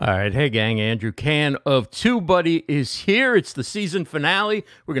All right, hey gang, Andrew Can of TubeBuddy is here. It's the season finale.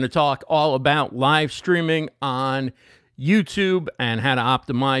 We're going to talk all about live streaming on YouTube and how to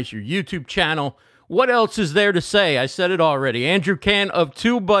optimize your YouTube channel. What else is there to say? I said it already. Andrew Can of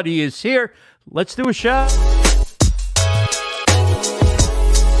TubeBuddy is here. Let's do a show.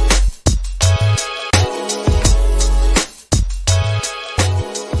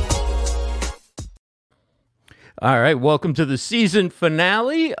 All right, welcome to the season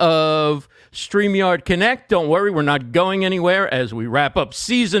finale of StreamYard Connect. Don't worry, we're not going anywhere as we wrap up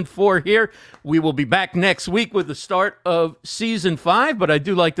season 4 here. We will be back next week with the start of season 5, but I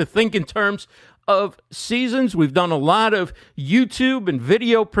do like to think in terms of seasons. We've done a lot of YouTube and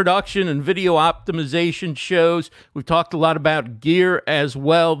video production and video optimization shows. We've talked a lot about gear as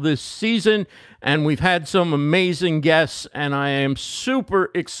well this season, and we've had some amazing guests, and I am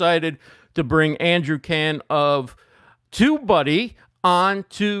super excited to bring Andrew Can of TubeBuddy on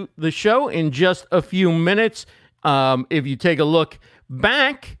to the show in just a few minutes. If you take a look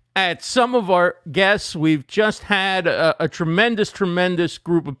back at some of our guests, we've just had a tremendous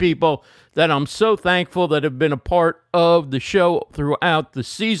group of people that I'm so thankful that have been a part of the show throughout the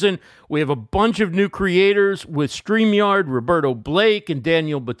season. We have a bunch of new creators with StreamYard. Roberto Blake and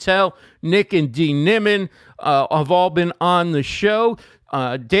Daniel Battelle, Nick and Dee Nimmin have all been on the show.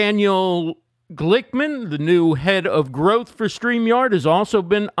 Daniel Glickman, the new head of growth for StreamYard, has also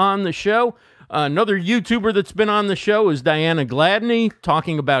been on the show. Another YouTuber that's been on the show is Diana Gladney,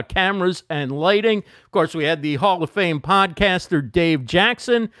 talking about cameras and lighting. Of course, we had the Hall of Fame podcaster Dave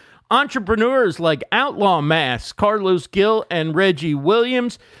Jackson, entrepreneurs like Outlaw Mass, Carlos Gill, and Reggie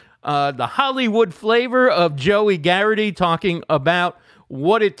Williams, the Hollywood flavor of Joey Garrity, talking about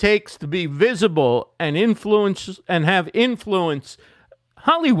what it takes to be visible and influence and have influence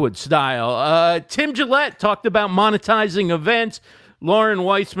Hollywood style. Tim Gillette talked about monetizing events. Lauren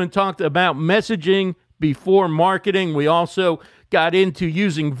Weissman talked about messaging before marketing. We also got into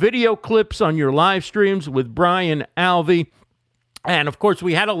using video clips on your live streams with Brian Alvey. And of course,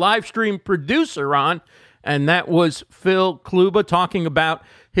 we had a live stream producer on, and that was Phil Kluba, talking about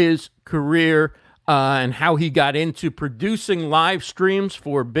his career and how he got into producing live streams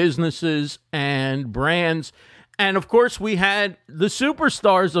for businesses and brands. And, of course, we had the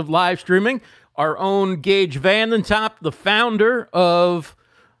superstars of live streaming, our own Gage Vandentop, the founder of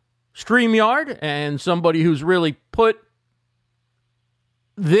StreamYard, and somebody who's really put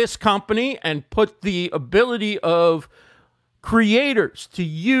this company and put the ability of creators to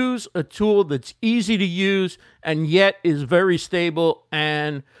use a tool that's easy to use and yet is very stable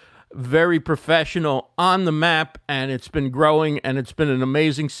and very professional on the map. And it's been growing, and it's been an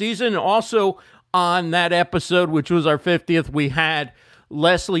amazing season. Also, on that episode, which was our 50th, we had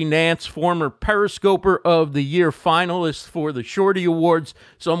Leslie Nance, former Periscoper of the Year finalist for the Shorty Awards,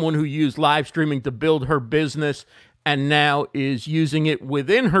 someone who used live streaming to build her business and now is using it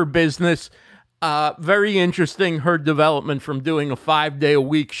within her business. Very interesting, her development from doing a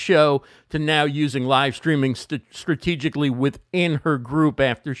 5-day-a-week show to now using live streaming strategically within her group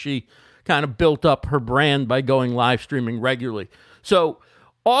after she kind of built up her brand by going live streaming regularly. So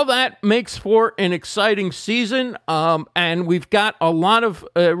all that makes for an exciting season, and we've got a lot of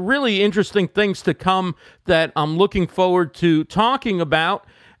really interesting things to come that I'm looking forward to talking about.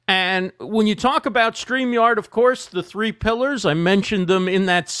 And when you talk about StreamYard, of course, the 3 pillars, I mentioned them in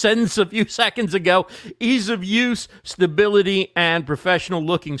that sentence a few seconds ago: ease of use, stability, and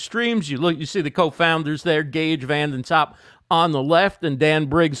professional-looking streams. You see the co-founders there, Gage Vandentop on the left and Dan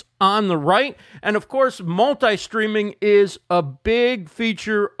Briggs on the right. And of course, multi-streaming is a big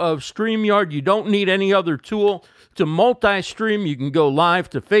feature of StreamYard. You don't need any other tool to multi-stream. You can go live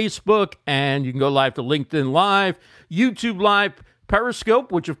to Facebook, and you can go live to LinkedIn Live, YouTube Live, Periscope,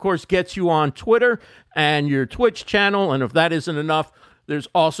 which of course gets you on Twitter and your Twitch channel. And if that isn't enough, there's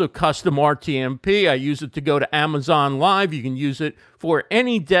also custom RTMP. I use it to go to Amazon Live. You can use it for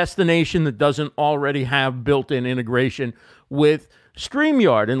any destination that doesn't already have built-in integration with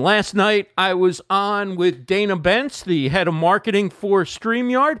StreamYard. And last night I was on with Dana Bentz, the head of marketing for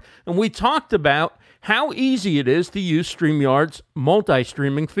StreamYard, and we talked about how easy it is to use StreamYard's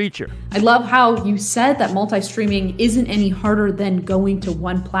multi-streaming feature. I love how you said that multi-streaming isn't any harder than going to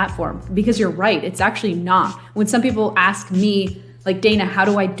one platform, because you're right, it's actually not. When some people ask me, like, Dana, how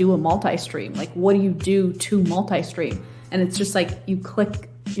do I do a multi-stream? Like, what do you do to multi-stream? And it's just like, you click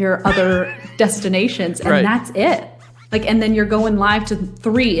your other destinations and right. That's it. Like, and then you're going live to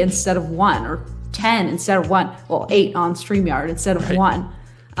 3 instead of 1, or 10 instead of 1. Well, 8 on StreamYard instead of right. 1.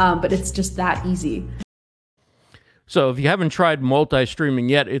 But it's just that easy. So if you haven't tried multi-streaming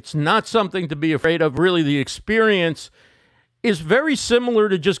yet, it's not something to be afraid of. Really, the experience is very similar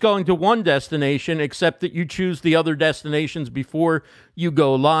to just going to one destination, except that you choose the other destinations before you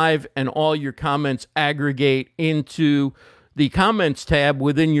go live, and all your comments aggregate into the comments tab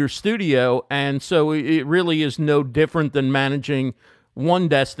within your studio. And so it really is no different than managing one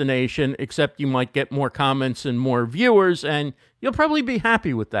destination, except you might get more comments and more viewers, and you'll probably be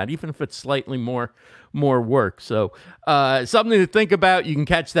happy with that, even if it's slightly more work. So something to think about. You can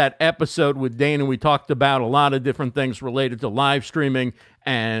catch that episode with Dana. We talked about a lot of different things related to live streaming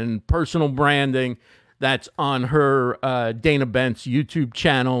and personal branding. That's on her Dana Bent's YouTube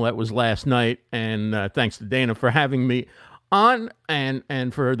channel. That was last night, and thanks to Dana for having me on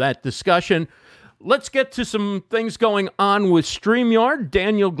and for that discussion. Let's get to some things going on with StreamYard.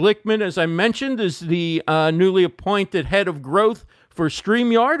 Daniel Glickman, as I mentioned, is the newly appointed head of growth for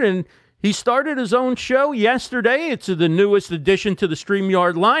StreamYard, and he started his own show yesterday. It's the newest addition to the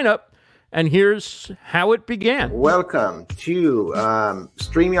StreamYard lineup, and here's how it began. Welcome to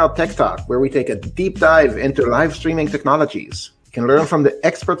StreamYard Tech Talk, where we take a deep dive into live streaming technologies. You can learn from the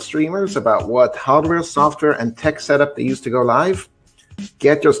expert streamers about what hardware, software, and tech setup they use to go live.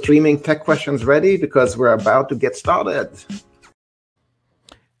 Get your streaming tech questions ready, because we're about to get started.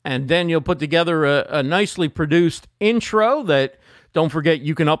 And then you'll put together a nicely produced intro that, don't forget,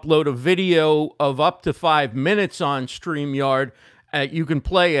 you can upload a video of up to 5 minutes on StreamYard. You can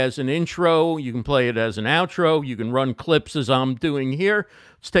play as an intro, you can play it as an outro, you can run clips as I'm doing here.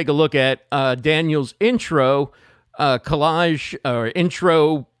 Let's take a look at Daniel's intro, collage, or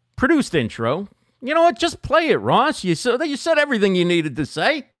intro, produced intro. You know what? Just play it, Ross. You said everything you needed to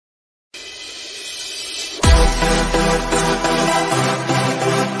say.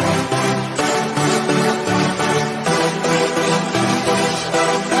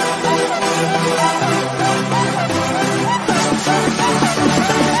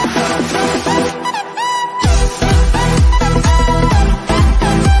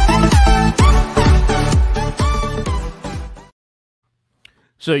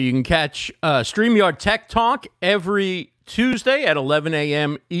 So you can catch StreamYard Tech Talk every Tuesday at 11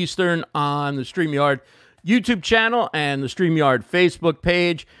 a.m. Eastern on the StreamYard YouTube channel and the StreamYard Facebook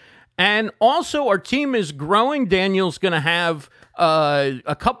page. And also, our team is growing. Daniel's going to have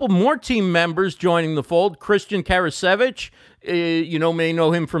a couple more team members joining the fold. Christian Karasevich, may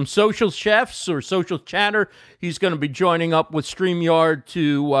know him from Social Chefs or Social Chatter. He's going to be joining up with StreamYard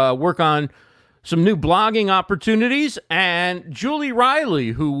to work on some new blogging opportunities. And Julie Riley,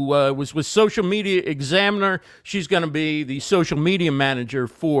 who was with Social Media Examiner, she's going to be the social media manager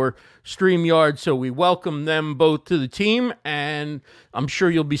for StreamYard. So we welcome them both to the team, and I'm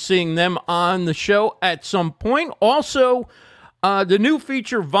sure you'll be seeing them on the show at some point. Also, the new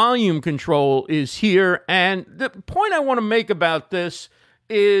feature, volume control, is here. And the point I want to make about this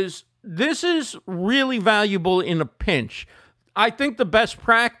is really valuable in a pinch. I think the best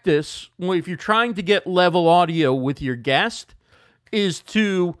practice, if you're trying to get level audio with your guest, is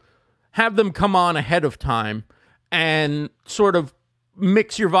to have them come on ahead of time and sort of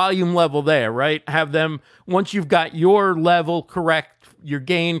mix your volume level there, right? Have them, once you've got your level correct, your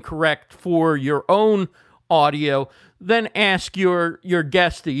gain correct for your own audio, then ask your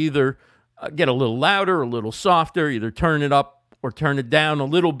guest to either get a little louder, a little softer, either turn it up or turn it down a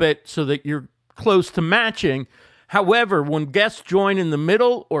little bit so that you're close to matching. However, when guests join in the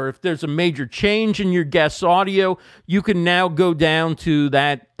middle, or if there's a major change in your guest's audio, you can now go down to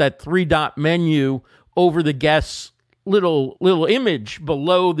that three-dot menu over the guest's little image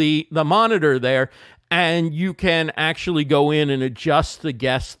below the monitor there, and you can actually go in and adjust the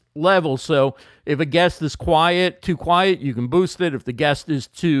guest level. So if a guest is too quiet, you can boost it. If the guest is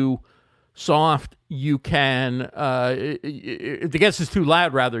too soft, you can, if the guest is too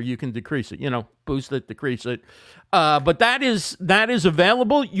loud, rather, you can decrease it, boost it, decrease it. But that is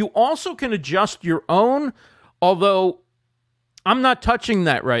available. You also can adjust your own, although I'm not touching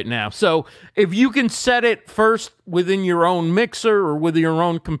that right now. So if you can set it first within your own mixer or with your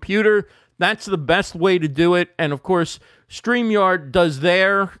own computer, that's the best way to do it. And of course, StreamYard does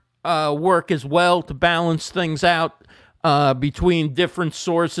their work as well to balance things out between different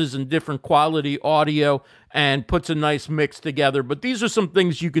sources and different quality audio, and puts a nice mix together. But these are some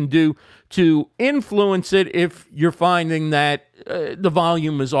things you can do to influence it if you're finding that the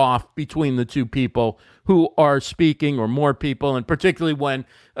volume is off between the two people who are speaking, or more people, and particularly when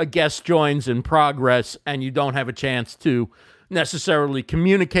a guest joins in progress and you don't have a chance to necessarily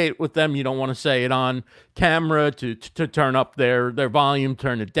communicate with them. You don't want to say it on camera to turn up their volume,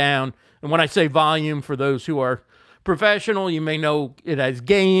 turn it down. And when I say volume, for those who are professional, you may know it as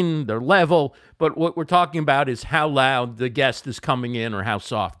gain, their level, but what we're talking about is how loud the guest is coming in or how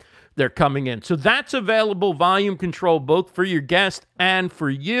soft. they're coming in. So that's available, volume control, both for your guest and for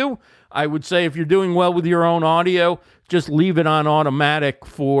you. I would say if you're doing well with your own audio, just leave it on automatic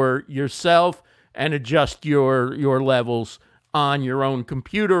for yourself and adjust your levels on your own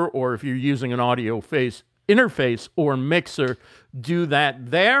computer, or if you're using an audio interface or mixer, do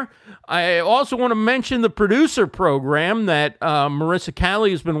that there. I also want to mention the producer program that Marissa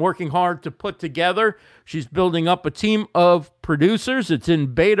Callie has been working hard to put together. She's building up a team of producers. It's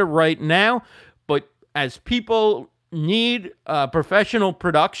in beta right now, but as people need professional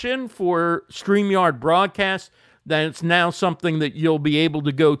production for StreamYard broadcasts, then it's now something that you'll be able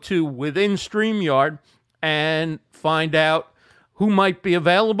to go to within StreamYard and find out who might be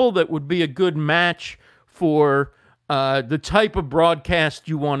available that would be a good match for the type of broadcast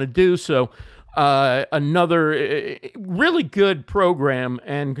you want to do. So another really good program,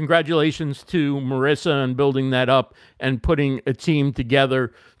 and congratulations to Marissa on building that up and putting a team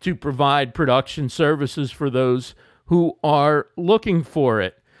together to provide production services for those who are looking for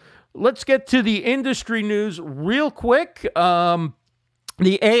it. Let's get to the industry news real quick.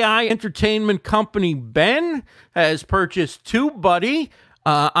 The AI entertainment company Ben has purchased TubeBuddy.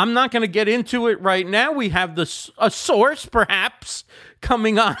 I'm not going to get into it right now. We have a source, perhaps,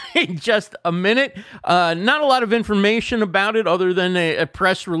 coming on in just a minute. Not a lot of information about it other than a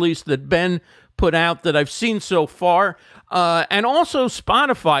press release that Ben put out that I've seen so far. And also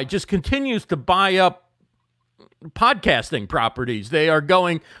Spotify just continues to buy up podcasting properties. They are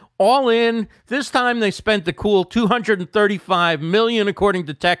going all in. This time they spent the cool $235 million, according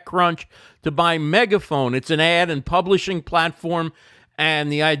to TechCrunch, to buy Megaphone. It's an ad and publishing platform,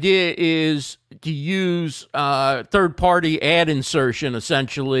 and the idea is to use third-party ad insertion,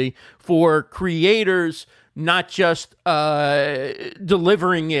 essentially, for creators, not just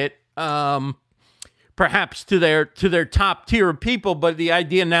delivering it perhaps to their top tier of people, but the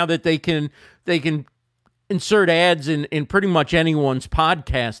idea now that they can insert ads in pretty much anyone's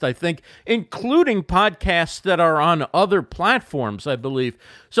podcast, I think, including podcasts that are on other platforms, I believe.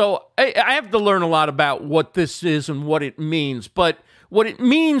 So I have to learn a lot about what this is and what it means. But what it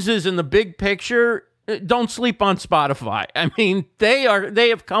means is, in the big picture, don't sleep on Spotify. I mean, they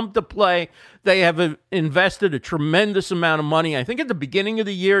have come to play. They have invested a tremendous amount of money. I think at the beginning of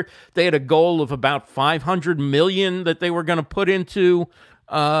the year, they had a goal of about $500 million that they were going to put into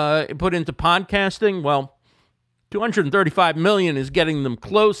podcasting. Well, $235 million is getting them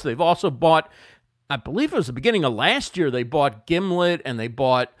close. They've also bought, I believe it was the beginning of last year, they bought Gimlet and they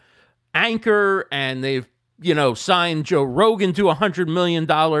bought Anchor, and they've, signed Joe Rogan to a $100 million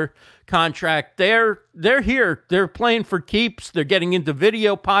contract. They're here. They're playing for keeps. They're getting into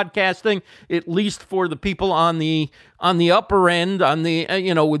video podcasting, at least for the people on the upper end, on the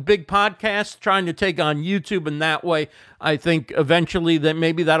with big podcasts, trying to take on YouTube. And that way, I think eventually that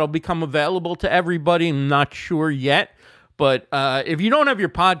maybe that'll become available to everybody. I'm not sure yet, but if you don't have your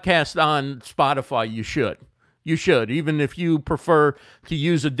podcast on Spotify, you should. You should, even if you prefer to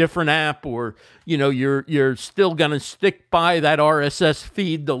use a different app, or you're still going to stick by that RSS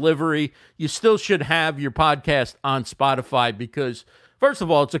feed delivery. You still should have your podcast on Spotify because, first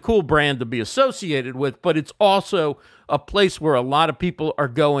of all, it's a cool brand to be associated with, but it's also a place where a lot of people are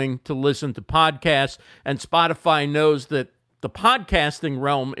going to listen to podcasts, and Spotify knows that the podcasting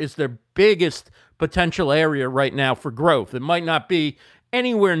realm is their biggest potential area right now for growth. It might not be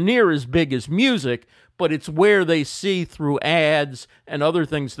anywhere near as big as music, but it's where they see through ads and other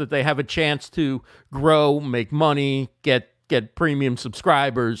things that they have a chance to grow, make money, get premium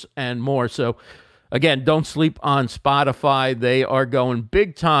subscribers, and more. So, again, don't sleep on Spotify. They are going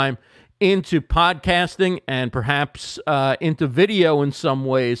big time into podcasting and perhaps into video in some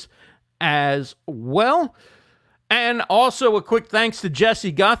ways as well. And also a quick thanks to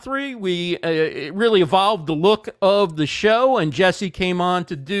Jesse Guthrie. We really evolved the look of the show, and Jesse came on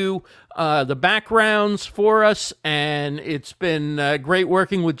to do the backgrounds for us, and it's been great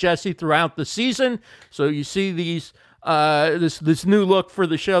working with Jesse throughout the season. So you see these this new look for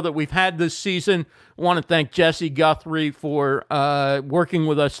the show that we've had this season. I want to thank Jesse Guthrie for working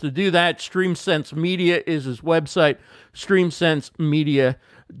with us to do that. StreamSense Media is his website,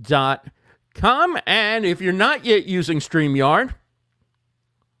 streamsensemedia.com. And if you're not yet using StreamYard,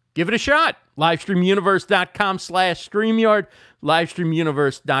 give it a shot. Livestreamuniverse.com/StreamYard,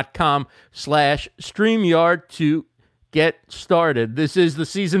 livestreamuniverse.com/StreamYard to get started. This is the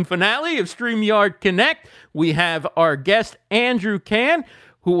season finale of StreamYard Connect. We have our guest, Andrew Can,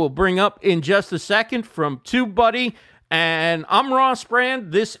 who we'll bring up in just a second from TubeBuddy. And I'm Ross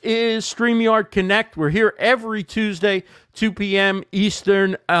Brand. This is StreamYard Connect. We're here every Tuesday, 2 p.m.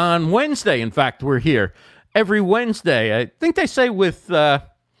 Eastern. On Wednesday, in fact, we're here every Wednesday. I think they say with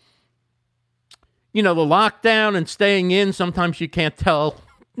the lockdown and staying in, sometimes you can't tell.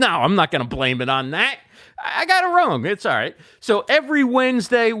 No, I'm not going to blame it on that. I got it wrong. It's all right. So every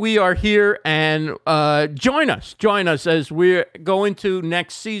Wednesday we are here, and join us as we go into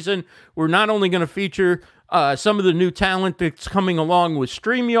next season. We're not only going to feature some of the new talent that's coming along with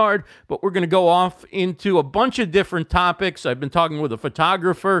StreamYard, but we're going to go off into a bunch of different topics. I've been talking with a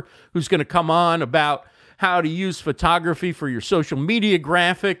photographer who's going to come on about how to use photography for your social media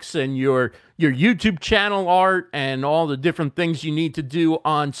graphics and your YouTube channel art and all the different things you need to do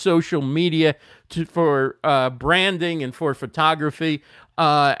on social media for branding and for photography,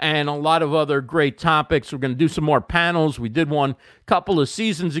 and a lot of other great topics. We're going to do some more panels. We did one a couple of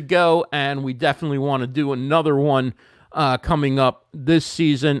seasons ago, and we definitely want to do another one coming up this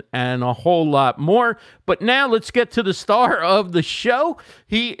season, and a whole lot more. But now let's get to the star of the show.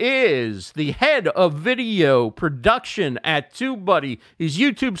 He is the head of video production at TubeBuddy. He's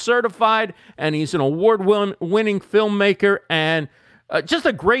YouTube certified, and he's an award-winning filmmaker and just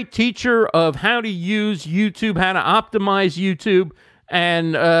a great teacher of how to use YouTube, how to optimize YouTube,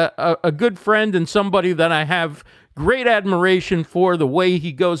 and a good friend and somebody that I have great admiration for the way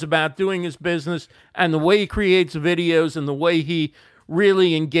he goes about doing his business and the way he creates videos and the way he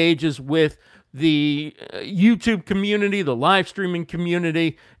really engages with the YouTube community, the live streaming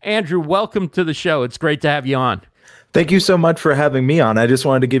community. Andrew, welcome to the show. It's great to have you on. Thank you so much for having me on. I just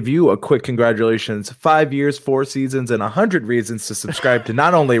wanted to give you a quick congratulations. 5 years, 4 seasons, and 100 reasons to subscribe to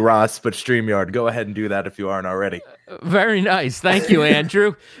not only Ross, but StreamYard. Go ahead and do that if you aren't already. Very nice. Thank you,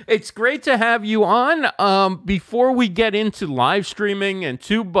 Andrew. It's great to have you on. Before we get into live streaming and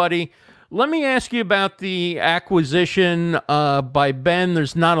TubeBuddy, let me ask you about the acquisition by Ben.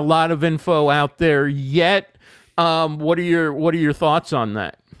 There's not a lot of info out there yet. What are your thoughts on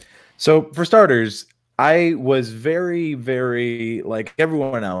that? So for starters, I was very, very, like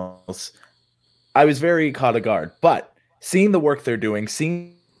everyone else, I was very caught off guard. But seeing the work they're doing,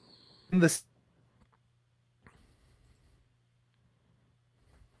 seeing the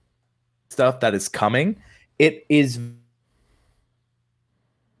stuff that is coming, it is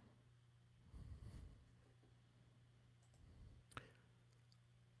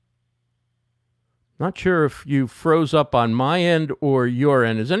not sure if you froze up on my end or your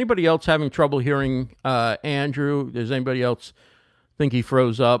end. Is anybody else having trouble hearing Andrew? Does anybody else think he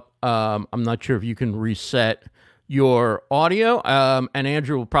froze up? I'm not sure if you can reset your audio. And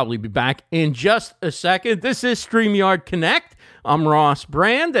Andrew will probably be back in just a second. This is StreamYard Connect. I'm Ross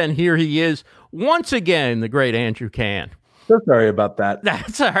Brand, and here he is once again, the great Andrew Can. So sorry about that.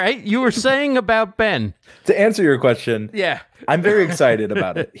 That's all right. You were saying about Ben. To answer your question, yeah, I'm very excited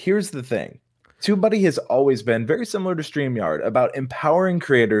about it. Here's the thing. TubeBuddy has always been very similar to StreamYard about empowering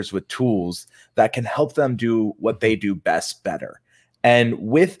creators with tools that can help them do what they do best better. And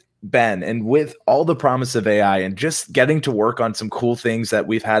with Ben and with all the promise of AI and just getting to work on some cool things that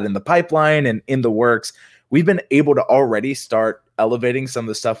we've had in the pipeline and in the works, we've been able to already start elevating some of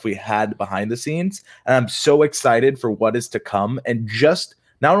the stuff we had behind the scenes. And I'm so excited for what is to come. And just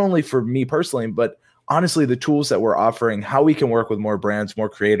not only for me personally, but honestly, the tools that we're offering, how we can work with more brands, more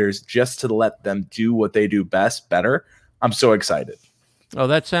creators, just to let them do what they do best better. I'm so excited. Oh,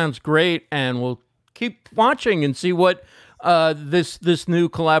 that sounds great. And we'll keep watching and see what this new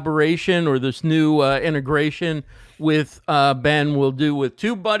collaboration or this new integration with Ben will do with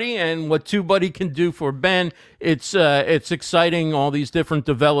TubeBuddy and what TubeBuddy can do for Ben. It's exciting, all these different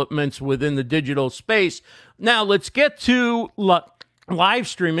developments within the digital space. Now, let's get to live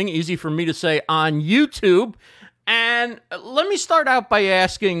streaming, easy for me to say, on YouTube. And let me start out by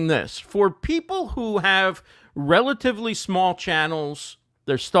asking this. For people who have relatively small channels,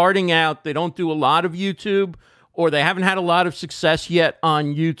 they're starting out, they don't do a lot of YouTube, or they haven't had a lot of success yet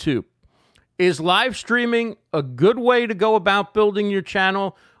on YouTube, is live streaming a good way to go about building your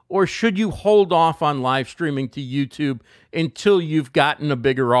channel, or should you hold off on live streaming to YouTube until you've gotten a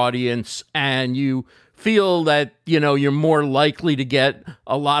bigger audience and you feel that, you're more likely to get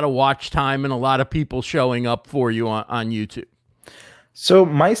a lot of watch time and a lot of people showing up for you on YouTube? So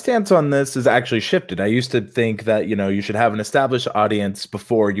my stance on this is actually shifted. I used to think that, you should have an established audience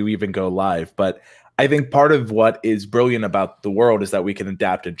before you even go live. But I think part of what is brilliant about the world is that we can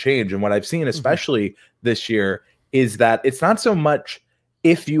adapt and change. And what I've seen, especially this year, is that it's not so much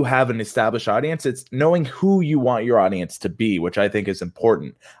if you have an established audience, it's knowing who you want your audience to be, which I think is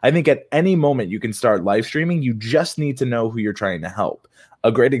important. I think at any moment you can start live streaming. You just need to know who you're trying to help.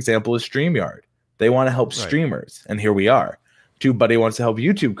 A great example is StreamYard. They want to help streamers, and here we are. TubeBuddy wants to help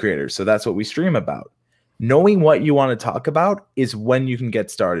YouTube creators, so that's what we stream about. Knowing what you want to talk about is when you can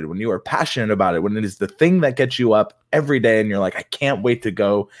get started, when you are passionate about it, when it is the thing that gets you up every day and you're like, I can't wait to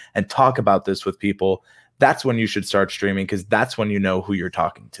go and talk about this with people. That's when you should start streaming, because that's when you know who you're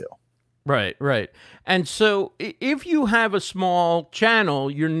talking to. Right, right. And so if you have a small channel,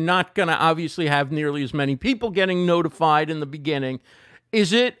 you're not going to obviously have nearly as many people getting notified in the beginning.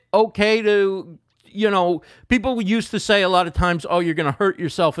 Is it okay to, people used to say a lot of times, oh, you're going to hurt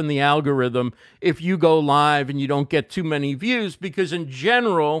yourself in the algorithm if you go live and you don't get too many views, because in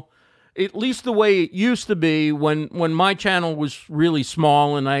general, at least the way it used to be when my channel was really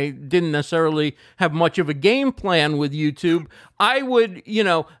small and I didn't necessarily have much of a game plan with YouTube, I would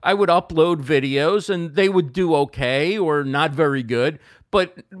upload videos and they would do okay or not very good.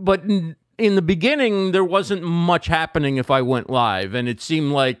 But in the beginning, there wasn't much happening if I went live, and it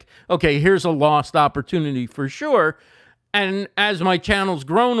seemed like, okay, here's a lost opportunity for sure. And as my channel's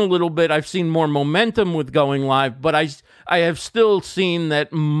grown a little bit, I've seen more momentum with going live, but I have still seen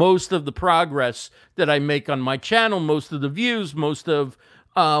that most of the progress that I make on my channel, most of the views, most of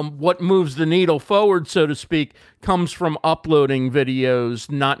what moves the needle forward, so to speak, comes from uploading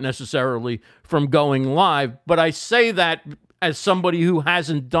videos, not necessarily from going live. But I say that as somebody who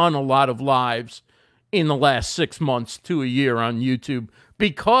hasn't done a lot of lives in the last 6 months to a year on YouTube,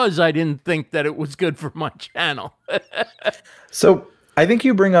 because I didn't think that it was good for my channel. So I think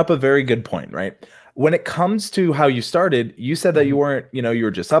you bring up a very good point, right? When it comes to how you started, you said that you weren't, you were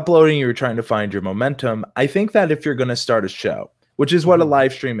just uploading, you were trying to find your momentum. I think that if you're going to start a show, which is what a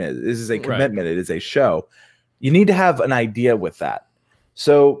live stream is, this is a commitment, It is a show. You need to have an idea with that.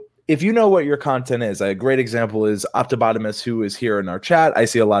 So if you know what your content is, a great example is Optibotimus, who is here in our chat. I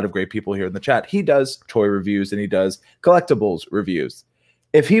see a lot of great people here in the chat. He does toy reviews and he does collectibles reviews.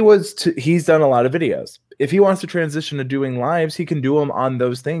 If he was to, he's done a lot of videos. If he wants to transition to doing lives, he can do them on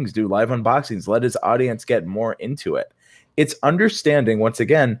those things, do live unboxings, let his audience get more into it. It's understanding, once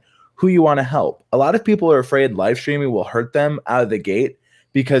again, who you want to help. A lot of people are afraid live streaming will hurt them out of the gate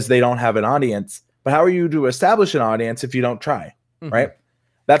because they don't have an audience. But how are you to establish an audience if you don't try, right?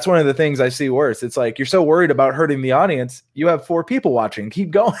 That's one of the things I see worse. It's like, you're so worried about hurting the audience, you have 4 people watching.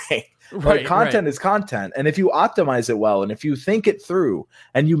 Keep going. Right, content is content. And if you optimize it well, and if you think it through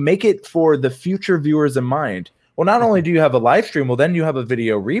and you make it for the future viewers in mind, well, not only do you have a live stream, well, then you have a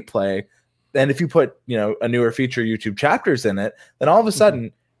video replay. And if you put, a newer feature YouTube chapters in it, then all of a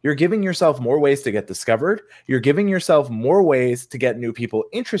sudden you're giving yourself more ways to get discovered. You're giving yourself more ways to get new people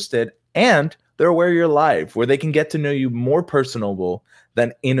interested, and they're aware you're live, where they can get to know you more personable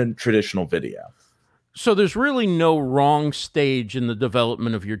than in a traditional video. So there's really no wrong stage in the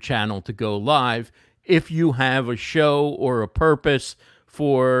development of your channel to go live if you have a show or a purpose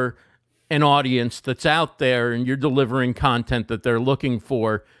for an audience that's out there and you're delivering content that they're looking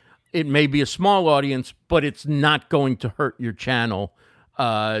for. It may be a small audience, but it's not going to hurt your channel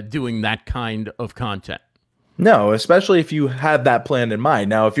doing that kind of content. No, especially if you have that plan in mind.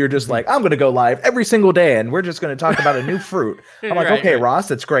 Now, if you're just like, I'm going to go live every single day and we're just going to talk about a new fruit. I'm like, okay, Ross,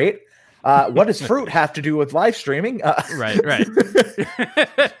 that's great. What does fruit have to do with live streaming? Right.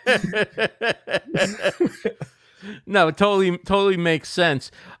 No, it totally makes sense.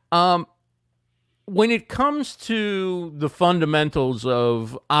 When it comes to the fundamentals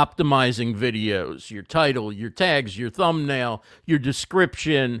of optimizing videos, your title, your tags, your thumbnail, your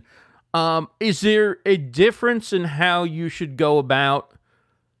description, is there a difference in how you should go about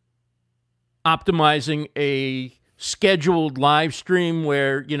optimizing a scheduled live stream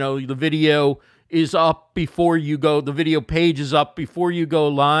where, the video is up before you go, the video page is up before you go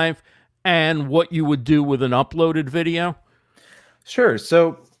live, and what you would do with an uploaded video? Sure.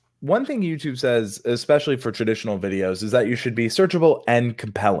 So one thing YouTube says, especially for traditional videos, is that you should be searchable and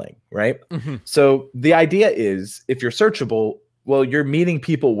compelling, right? So the idea is, if you're searchable, well, you're meeting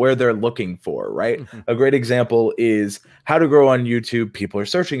people where they're looking for, right? A great example is how to grow on YouTube. People are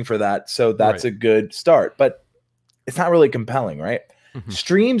searching for that. So that's a good start, but it's not really compelling, right?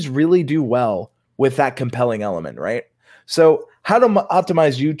 Streams really do well with that compelling element, right? So how to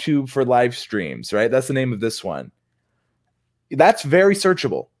optimize YouTube for live streams, right? That's the name of this one. That's very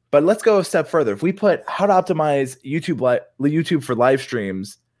searchable. But let's go a step further. If we put how to optimize YouTube for live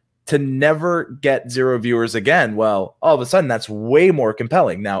streams to never get 0 viewers again, well, all of a sudden that's way more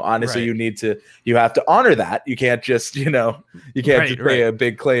compelling. Now, honestly, you have to honor that. You can't just, you can't just make a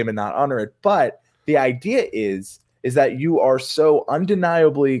big claim and not honor it. But the idea is that you are so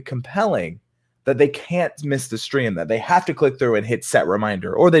undeniably compelling that they can't miss the stream, that they have to click through and hit set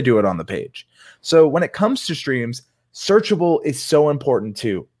reminder, or they do it on the page. So when it comes to streams, searchable is so important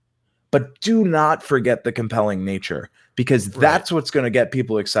too. But do not forget the compelling nature. because that's what's going to get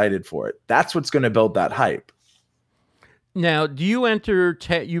people excited for it. That's what's going to build that hype. Now, do you enter,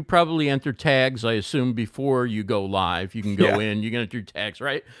 you probably enter tags, I assume, before you go live. You can go in, you can enter tags,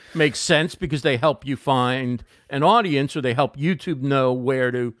 right? Makes sense because they help you find an audience, or they help YouTube know where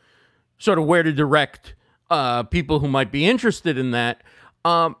to direct people who might be interested in that.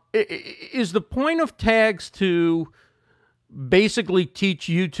 Is the point of tags to basically teach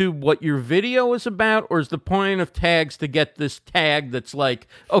YouTube what your video is about, or is the point of tags to get this tag that's like,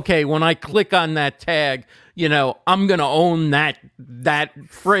 okay, when I click on that tag, you know, I'm going to own that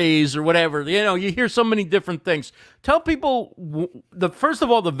phrase or whatever. You know, you hear so many different things. Tell people, first of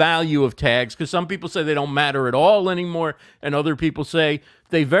all, the value of tags, because some people say they don't matter at all anymore, and other people say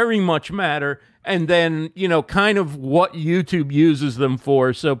they very much matter. And then, you know, kind of what YouTube uses them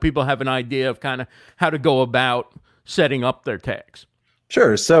for, so people have an idea of kind of how to go about setting up their tags.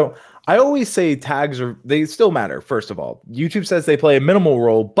 Sure. So I always say tags they still matter. First of all, YouTube says they play a minimal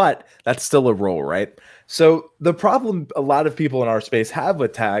role, but that's still a role, right? So the problem a lot of people in our space have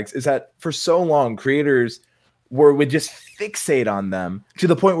with tags is that for so long, creators would just fixate on them to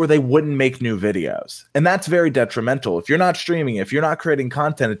the point where they wouldn't make new videos. And that's very detrimental. If you're not streaming, if you're not creating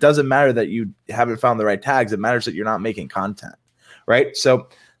content, it doesn't matter that you haven't found the right tags. It matters that you're not making content, right? So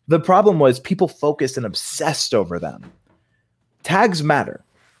the problem was people focused and obsessed over them. Tags matter,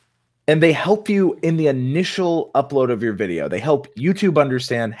 and they help you in the initial upload of your video. They help YouTube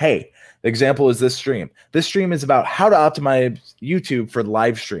understand, hey, the example is this stream. This stream is about how to optimize YouTube for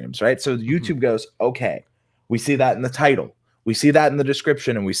live streams, right? So YouTube goes, okay, we see that in the title, we see that in the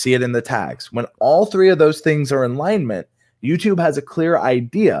description, and we see it in the tags. When all three of those things are in alignment, YouTube has a clear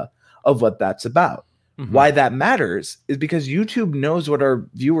idea of what that's about. Why that matters is because YouTube knows what our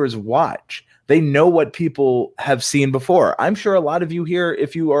viewers watch. They know what people have seen before. I'm sure a lot of you here,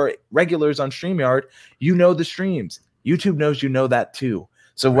 if you are regulars on StreamYard, you know the streams. YouTube knows you know that too.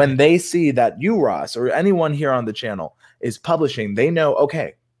 So when they see that you, Ross, or anyone here on the channel is publishing, they know,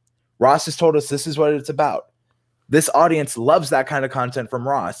 okay, Ross has told us this is what it's about. This audience loves that kind of content from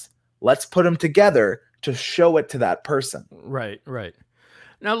Ross. Let's put them together to show it to that person. Right.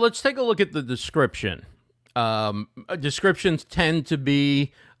 Now let's take a look at the description. Descriptions tend to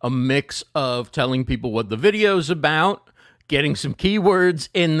be a mix of telling people what the video's about, getting some keywords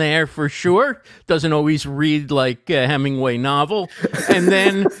in there for sure. Doesn't always read like a Hemingway novel. And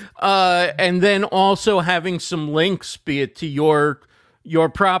then also having some links, be it to your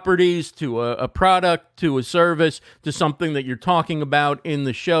properties, to a product, to a service, to something that you're talking about in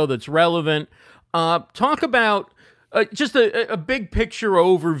the show that's relevant. Talk about just a big picture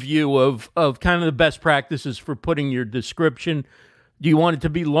overview of kind of the best practices for putting your description. Do you want it to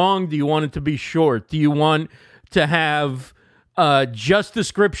be long? Do you want it to be short? Do you want to have just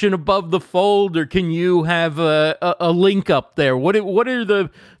description above the fold, or can you have a link up there? What are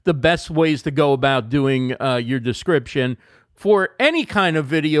the best ways to go about doing your description for any kind of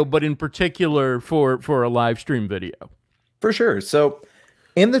video, but in particular for a live stream video? For sure. So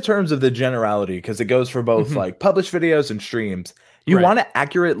in the terms of the generality, because it goes for both like published videos and streams, you want to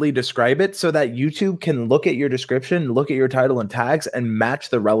accurately describe it so that YouTube can look at your description, look at your title and tags, and match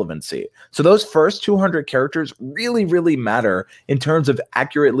the relevancy. So those first 200 characters really, really matter in terms of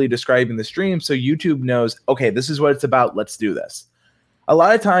accurately describing the stream, so YouTube knows, okay, this is what it's about, let's do this. A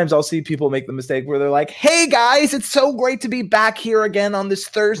lot of times I'll see people make the mistake where they're like, hey guys, it's so great to be back here again on this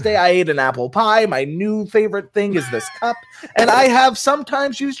Thursday. I ate an apple pie. My new favorite thing is this cup. And I have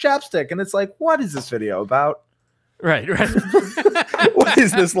sometimes used chapstick. And it's like, what is this video about? Right. What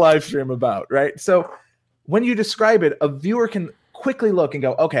is this live stream about? Right. So when you describe it, a viewer can quickly look and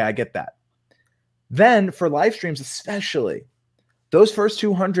go, okay, I get that. Then for live streams, especially, those first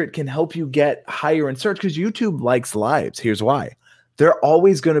 200 can help you get higher in search because YouTube likes lives. Here's why. They're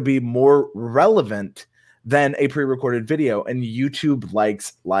always going to be more relevant than a pre-recorded video. And YouTube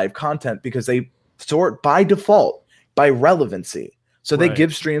likes live content because they sort by default by relevancy. So they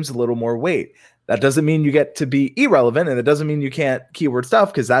give streams a little more weight. That doesn't mean you get to be irrelevant, and it doesn't mean you can't keyword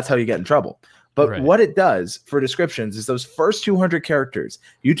stuff, because that's how you get in trouble. But what it does for descriptions is those first 200 characters,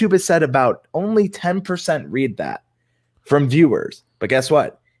 YouTube has said about only 10% read that from viewers. But guess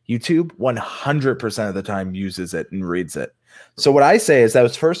what? YouTube 100% of the time uses it and reads it. So what I say is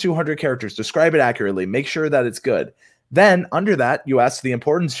those first 200 characters, describe it accurately, make sure that it's good. Then under that, you ask the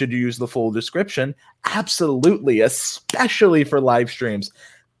importance, should you use the full description? Absolutely, especially for live streams.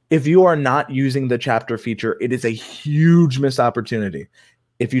 If you are not using the chapter feature, it is a huge missed opportunity.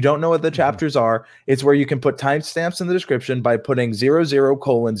 If you don't know what the chapters are, it's where you can put timestamps in the description by putting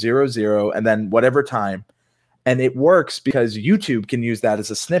 00:00 and then whatever time. And it works because YouTube can use that as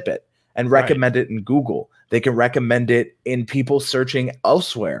a snippet. and recommend it in Google. They can recommend it in people searching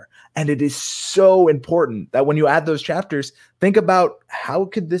elsewhere. And it is so important that when you add those chapters, think about how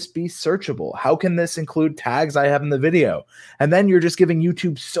could this be searchable? How can this include tags I have in the video? And then you're just giving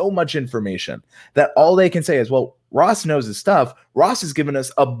YouTube so much information that all they can say is, well, Ross knows his stuff. Ross has given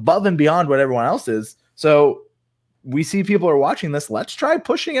us above and beyond what everyone else is. So we see people are watching this. Let's try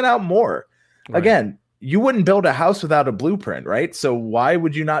pushing it out more. Right. Again, you wouldn't build a house without a blueprint, right? So why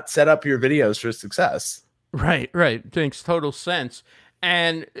would you not set up your videos for success? Right. Makes total sense.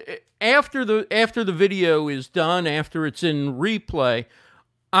 And after the video is done, after it's in replay,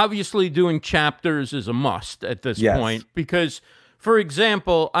 obviously doing chapters is a must at this point, because, for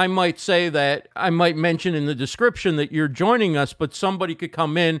example, I might say that I might mention in the description that you're joining us, but somebody could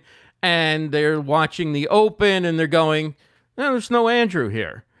come in and they're watching the open and they're going, no, there's no Andrew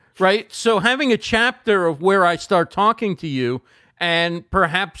here, right? So having a chapter of where I start talking to you and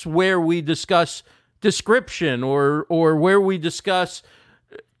perhaps where we discuss description or where we discuss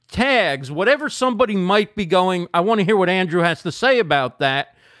tags, whatever somebody might be going, I want to hear what Andrew has to say about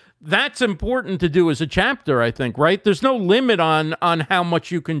that. That's important to do as a chapter, I think, right? There's no limit on how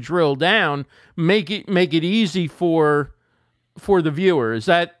much you can drill down. Make it easy for the viewer. Is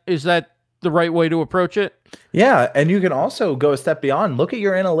that the right way to approach it? Yeah, and you can also go a step beyond. Look at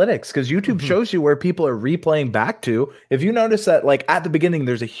your analytics, because YouTube shows you where people are replaying back to. If you notice that, like, at the beginning,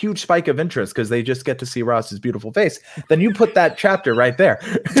 there's a huge spike of interest because they just get to see Ross's beautiful face, then you put that chapter right there.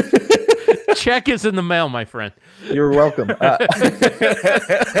 Check is in the mail, my friend. You're welcome.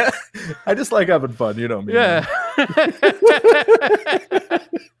 I just like having fun. You know me. Yeah.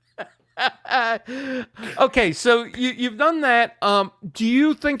 Okay, so you've done that. Do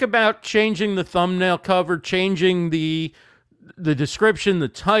you think about changing the thumbnail cover, changing the description, the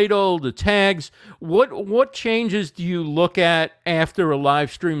title, the tags? What changes do you look at after a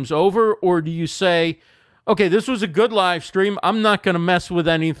live stream's over, or do you say, okay, this was a good live stream, I'm not going to mess with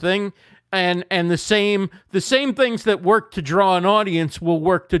anything, and the same things that work to draw an audience will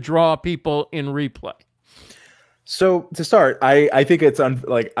work to draw people in replay? So to start, I think it's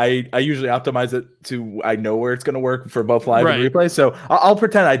I usually optimize it to, I know where it's going to work for both live and replay. So I'll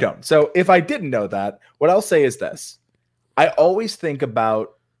pretend I don't. So if I didn't know that, what I'll say is this. I always think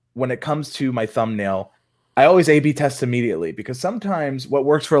about, when it comes to my thumbnail, I always A/B test immediately, because sometimes what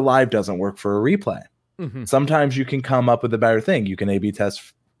works for a live doesn't work for a replay. Sometimes you can come up with a better thing. You can A/B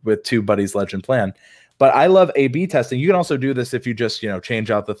test with Two Buddies Legend Plan. But I love A/B testing. You can also do this if you just, change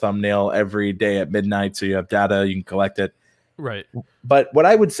out the thumbnail every day at midnight, so you have data, you can collect it. Right. But what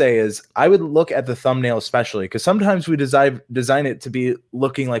I would say is, I would look at the thumbnail especially, because sometimes we design it to be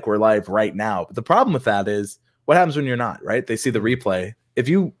looking like we're live right now. But the problem with that is, what happens when you're not, right? They see the replay. If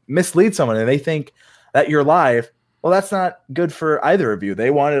you mislead someone and they think that you're live, well, that's not good for either of you. They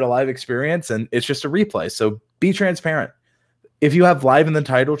wanted a live experience, and it's just a replay. So be transparent. If you have live in the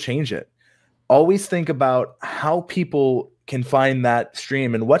title, change it. Always think about how people can find that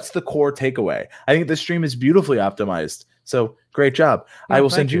stream and what's the core takeaway. I think the stream is beautifully optimized. So great job. Well, I will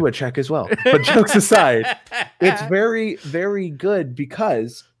send you a check as well. But jokes aside, it's very, very good,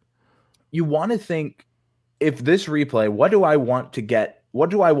 because you want to think, if this replay, what do I want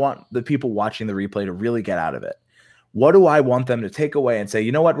the people watching the replay to really get out of it? What do I want them to take away and say,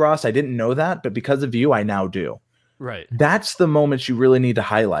 you know what, Ross, I didn't know that, but because of you, I now do. Right. That's the moments you really need to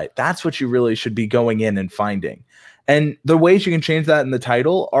highlight. That's what you really should be going in and finding. And the ways you can change that in the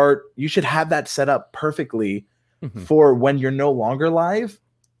title are, you should have that set up perfectly for when you're no longer live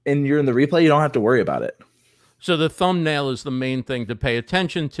and you're in the replay, you don't have to worry about it. So the thumbnail is the main thing to pay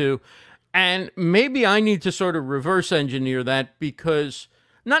attention to. And maybe I need to sort of reverse engineer that, because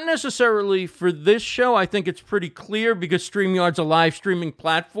not necessarily for this show. I think it's pretty clear, because StreamYard's a live streaming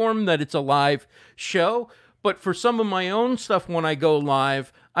platform, that it's a live show. But for some of my own stuff, when I go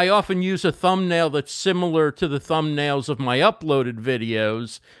live, I often use a thumbnail that's similar to the thumbnails of my uploaded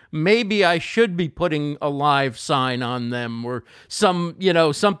videos. Maybe I should be putting a live sign on them, or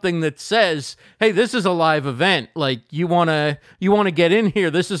something that says, hey, this is a live event. Like, you want to get in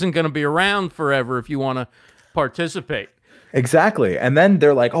here. This isn't going to be around forever if you want to participate. Exactly. And then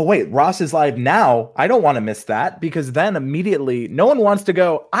they're like, oh, wait, Ross is live now. I don't want to miss that, because then immediately no one wants to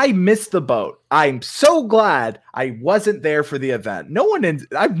go, I missed the boat. I'm so glad I wasn't there for the event.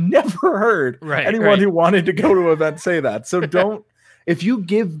 I've never heard anyone who wanted to go to an event say that. So don't, if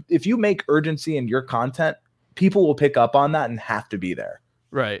you make urgency in your content, people will pick up on that and have to be there.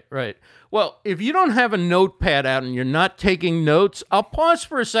 Right. Well, if you don't have a notepad out and you're not taking notes, I'll pause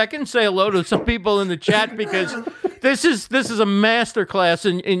for a second, say hello to some people in the chat, because This is a masterclass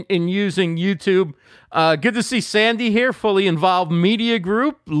in using YouTube. Good to see Sandy here, Fully Involved Media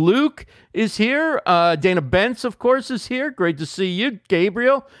Group. Luke is here. Dana Bentz, of course, is here. Great to see you.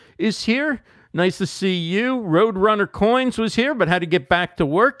 Gabriel is here. Nice to see you. Roadrunner Coins was here, but had to get back to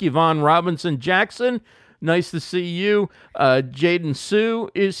work. Yvonne Robinson Jackson, nice to see you. Jaden Sue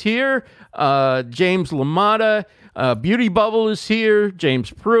is here. James Lamada. Beauty Bubble is here. James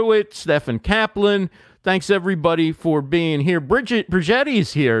Pruitt. Stephen Kaplan. Thanks, everybody, for being here. Bridget Brigetti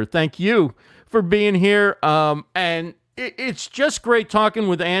is here. Thank you for being here. And it's just great talking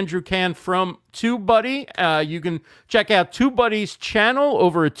with Andrew Can from TubeBuddy. You can check out TubeBuddy's channel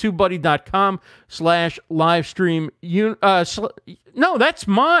over at tubebuddy.com/livestream. No, that's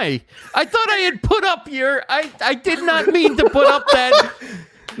I thought I had put up I did not mean to put up that.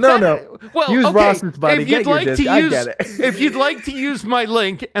 No. Well, use okay. Ross's buddy. If you'd like to I use, get it. if you'd like to use my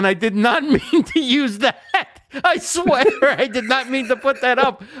link, and I did not mean to use that. I swear I did not mean to put that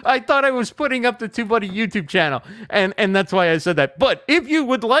up. I thought I was putting up the TubeBuddy YouTube channel, and that's why I said that. But if you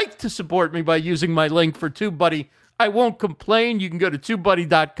would like to support me by using my link for TubeBuddy, I won't complain. You can go to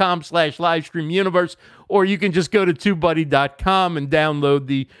tubebuddy.com/livestreamuniverse, or you can just go to tubebuddy.com and download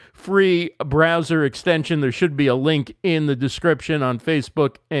the free browser extension. There should be a link in the description on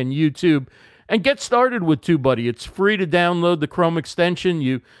Facebook and YouTube. And get started with TubeBuddy. It's free to download the Chrome extension.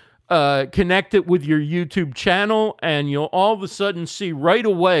 You connect it with your YouTube channel, and you'll all of a sudden see right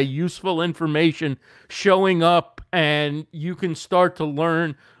away useful information showing up, and you can start to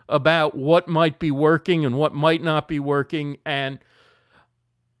learn about what might be working and what might not be working. And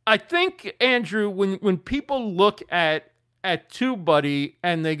I think, Andrew, when people look at TubeBuddy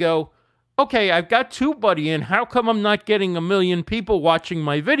and they go, okay, I've got TubeBuddy, and how come I'm not getting 1 million people watching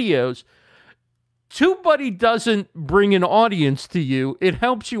my videos? TubeBuddy doesn't bring an audience to you. It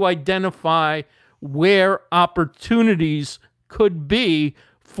helps you identify where opportunities could be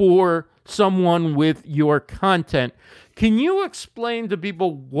for someone with your content. Can you explain to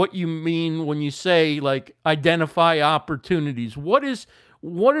people what you mean when you say, like, identify opportunities? What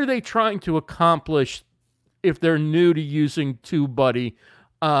are they trying to accomplish if they're new to using TubeBuddy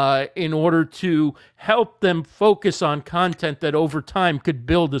in order to help them focus on content that over time could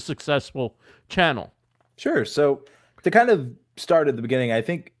build a successful channel? Sure. So to kind of start at the beginning, I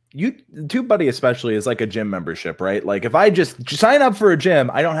think TubeBuddy especially is like a gym membership, right? Like if I just sign up for a gym,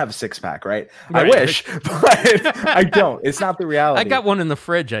 I don't have a 6-pack, right? I wish, but I don't. It's not the reality. I got one in the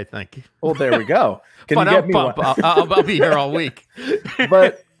fridge, I think. Well, there we go. Can but you get me one? I'll be here all week.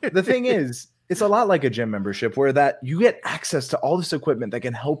 But the thing is, it's a lot like a gym membership where that you get access to all this equipment that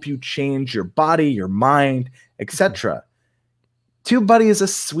can help you change your body, your mind, etc. TubeBuddy is a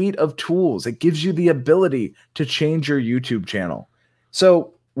suite of tools. It gives you the ability to change your YouTube channel.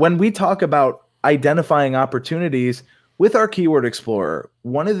 So when we talk about identifying opportunities with our Keyword Explorer,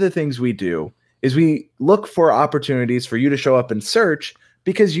 one of the things we do is we look for opportunities for you to show up in search,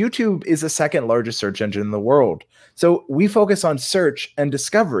 because YouTube is the second largest search engine in the world. So we focus on search and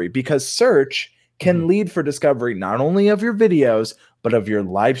discovery, because search can lead for discovery not only of your videos, but of your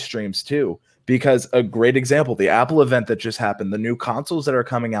live streams too. Because a great example, the Apple event that just happened, the new consoles that are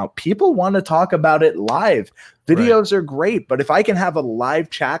coming out, people want to talk about it live. Videos are great, but if I can have a live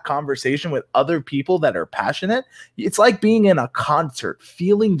chat conversation with other people that are passionate, it's like being in a concert,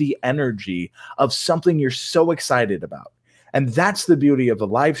 feeling the energy of something you're so excited about. And that's the beauty of a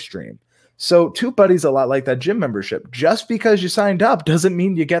live stream. So TubeBuddy's a lot like that gym membership. Just because you signed up doesn't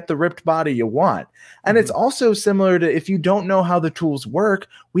mean you get the ripped body you want. And it's also similar to, if you don't know how the tools work,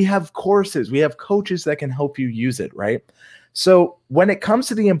 we have courses, we have coaches that can help you use it, right? So when it comes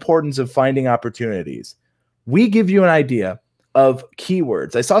to the importance of finding opportunities, we give you an idea of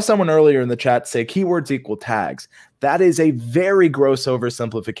keywords. I saw someone earlier in the chat say keywords equal tags. That is a very gross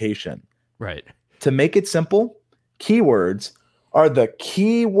oversimplification. Right. To make it simple, keywords are the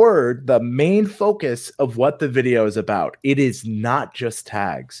key word, the main focus of what the video is about. It is not just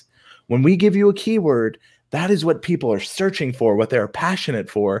tags. When we give you a keyword, that is what people are searching for, what they're passionate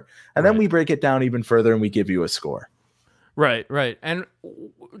for. And then we break it down even further and we give you a score. Right. And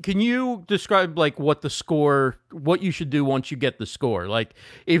can you describe like what you should do once you get the score? Like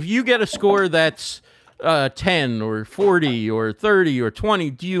if you get a score that's 10 or 40 or 30 or 20,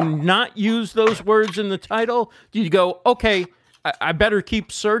 do you not use those words in the title? Do you go, okay, I better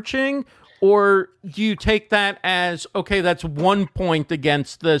keep searching? Or do you take that as, okay, that's 1 point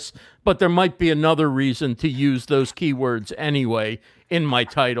against this, but there might be another reason to use those keywords anyway in my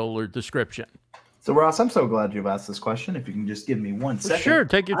title or description? So, Ross, I'm so glad you've asked this question. If you can just give me 1 second. Sure,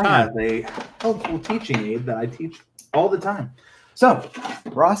 take your time. I have a helpful teaching aid that I teach all the time. So,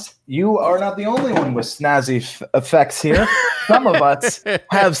 Ross, you are not the only one with snazzy effects here. Some of us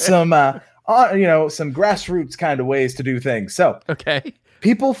have some, some grassroots kind of ways to do things. So, Okay.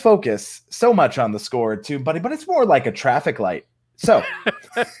 people focus so much on the score too, buddy, but it's more like a traffic light. So,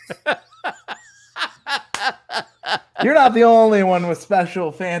 you're not the only one with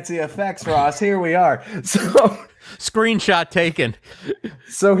special fancy effects, Ross. Here we are. So, screenshot taken.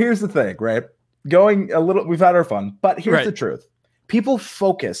 So here's the thing, right? We've had our fun, but here's the truth. People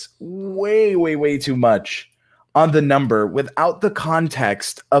focus way, way, way too much on the number without the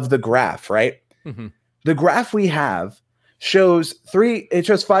context of the graph, right? Mm-hmm. The graph we have shows 5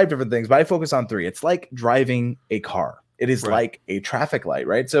 different things, but I focus on 3. It's like driving a car. It is like a traffic light,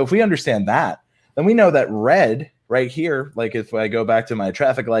 right? So if we understand that, then we know that red right here, like if I go back to my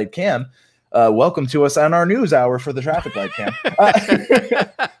traffic light cam, welcome to us on our news hour for the traffic light cam.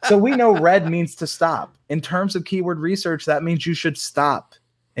 So we know red means to stop. In terms of keyword research, that means you should stop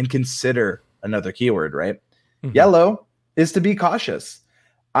and consider another keyword, right? Mm-hmm. Yellow is to be cautious.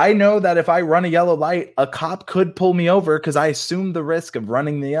 I know that if I run a yellow light, a cop could pull me over because I assume the risk of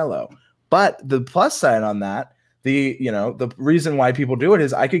running the yellow. But the plus side on that, the reason why people do it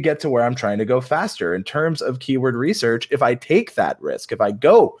is I could get to where I'm trying to go faster. In terms of keyword research, if I take that risk, if I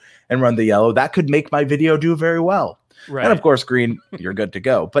go and run the yellow, that could make my video do very well. Right. And of course, green, you're good to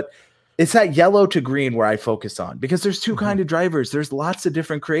go. But it's that yellow to green where I focus on, because there's two kind of drivers. There's lots of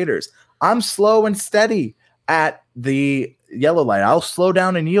different creators. I'm slow and steady at the yellow light. I'll slow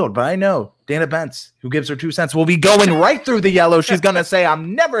down and yield, but I know Dana Bentz, who gives her 2 cents, will be going right through the yellow. She's going to say,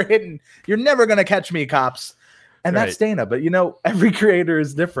 I'm never hitting. You're never going to catch me, cops. And that's Dana. But, every creator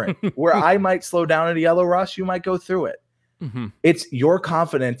is different. Where I might slow down at a yellow, Ross, you might go through it. Mm-hmm. It's your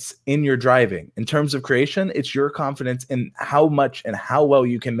confidence in your driving. In terms of creation, it's your confidence in how much and how well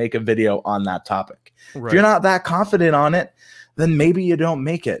you can make a video on that topic. Right. If you're not that confident on it, then maybe you don't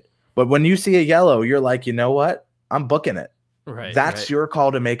make it. But when you see a yellow, you're like, you know what? I'm booking it. Right. That's your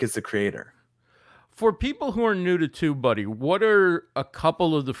call to make as the creator. For people who are new to TubeBuddy, what are a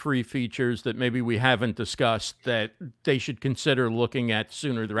couple of the free features that maybe we haven't discussed that they should consider looking at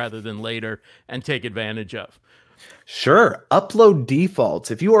sooner rather than later and take advantage of? Sure. Upload defaults.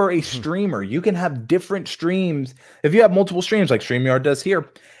 If you are a streamer, you can have different streams. If you have multiple streams like StreamYard does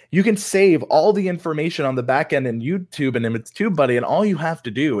here, you can save all the information on the back end in YouTube and it's TubeBuddy, and all you have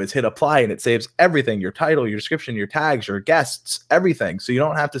to do is hit apply and it saves everything, your title, your description, your tags, your guests, everything. So you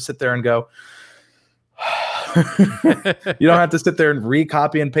don't have to sit there and go, you don't have to sit there and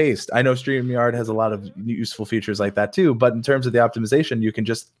recopy and paste. I know StreamYard has a lot of useful features like that too, but in terms of the optimization, you can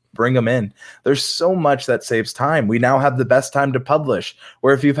just bring them in. There's so much that saves time. We now have the best time to publish,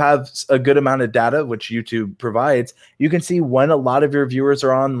 where if you have a good amount of data, which YouTube provides, you can see when a lot of your viewers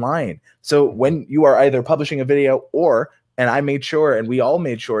are online. So when you are either publishing a video and I made sure, and we all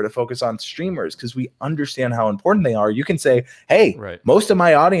made sure to focus on streamers because we understand how important they are. You can say, hey, most of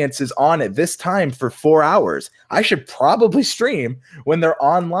my audience is on at this time for 4 hours. I should probably stream when they're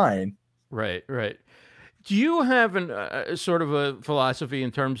online. Right. Do you have sort of a philosophy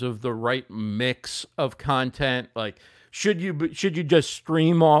in terms of the right mix of content? Like, should you just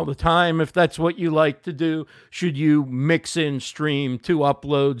stream all the time if that's what you like to do? Should you mix in stream, 2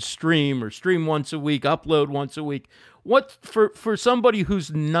 uploads, stream, or stream once a week, upload once a week? What for somebody who's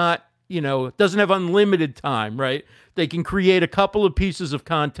not, doesn't have unlimited time, right? They can create a couple of pieces of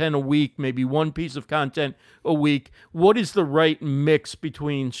content a week, maybe 1 piece of content a week. What is the right mix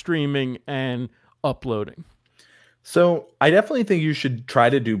between streaming and uploading? So I definitely think you should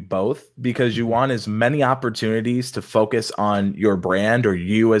try to do both, because you want as many opportunities to focus on your brand or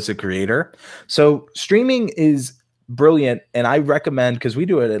you as a creator. So streaming is brilliant, and I recommend, because we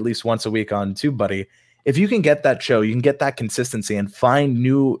do it at least once a week on TubeBuddy, if you can get that show, you can get that consistency and find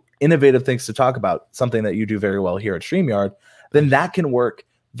new innovative things to talk about, something that you do very well here at StreamYard, then that can work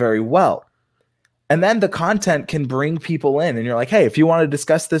very well. And then the content can bring people in, and you're like, hey, if you want to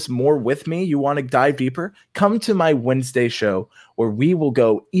discuss this more with me, you want to dive deeper, come to my Wednesday show where we will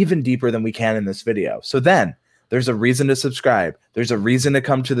go even deeper than we can in this video. So then there's a reason to subscribe. There's a reason to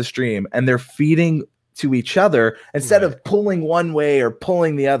come to the stream, and they're feeding to each other instead of pulling one way or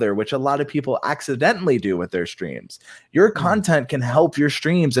pulling the other, which a lot of people accidentally do with their streams. Your content can help your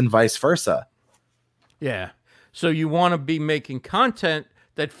streams and vice versa. Yeah. So you want to be making content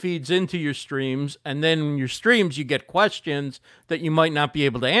that feeds into your streams, and then in your streams you get questions that you might not be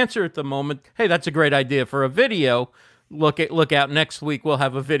able to answer at the moment. Hey, that's a great idea for a video. Look out next week, we'll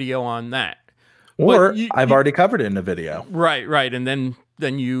have a video on that. Or I've already covered it in a video. Right. And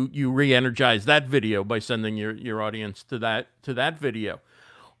then you re-energize that video by sending your audience to that video.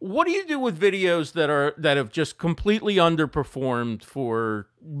 what do you do with videos that have just completely underperformed for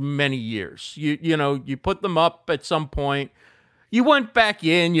many years? You put them up at some point. You went back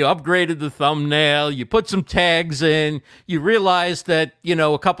in, you upgraded the thumbnail, you put some tags in, you realized that,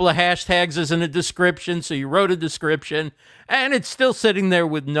 a couple of hashtags is in a description, so you wrote a description, and it's still sitting there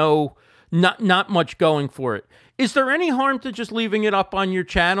with not much going for it. Is there any harm to just leaving it up on your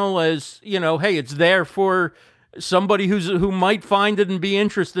channel as, hey, it's there for somebody who might find it and be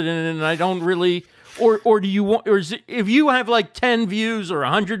interested in it, and I don't really... Or do you want, or is it, if you have like 10 views or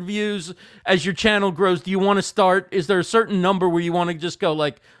 100 views as your channel grows, do you want to start? Is there a certain number where you want to just go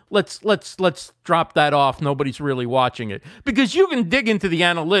like, let's drop that off? Nobody's really watching it, because you can dig into the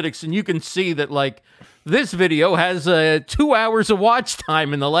analytics and you can see that like this video has 2 hours of watch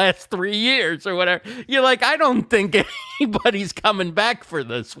time in the last 3 years or whatever. You're like, I don't think anybody's coming back for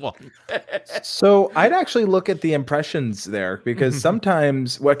this one. So I'd actually look at the impressions there, because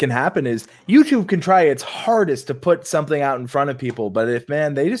sometimes what can happen is YouTube can try its hardest to put something out in front of people, but if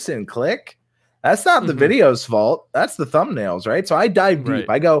they just didn't click, that's not the video's fault. That's the thumbnails, right? So I dive deep.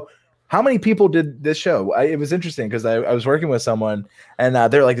 I go, how many people did this show? It was interesting because I was working with someone and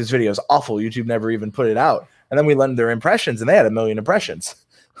they're like, this video is awful. YouTube never even put it out. And then we lent their impressions and they had 1 million impressions.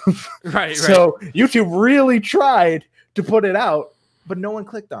 Right. So YouTube really tried to put it out, but no one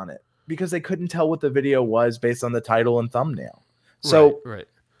clicked on it because they couldn't tell what the video was based on the title and thumbnail. So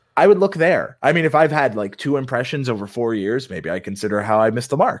I would look there. I mean, if I've had like 2 impressions over 4 years, maybe I consider how I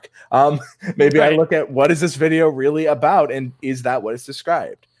missed the mark. Maybe I look at what is this video really about, and is that what it's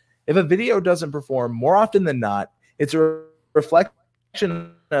described? If a video doesn't perform, more often than not, it's a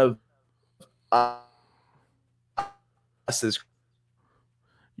reflection of us as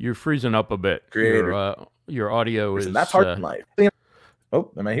You're freezing up a bit. Creator. Your audio is... That's hard in life.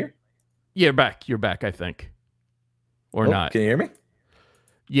 Oh, am I here? Yeah, you're back, I think. Or not. Can you hear me?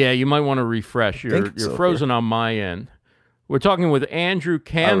 Yeah, you might want to refresh. You're frozen on my end. We're talking with Andrew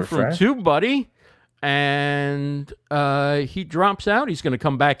Can from TubeBuddy, and he drops out. He's going to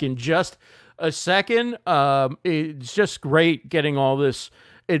come back in just a second. It's just great getting all this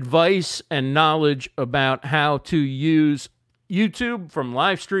advice and knowledge about how to use YouTube, from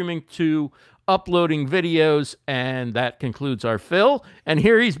live streaming to uploading videos, and that concludes our fill. And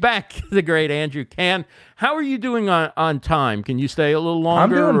here he's back, the great Andrew Can. How are you doing on time? Can you stay a little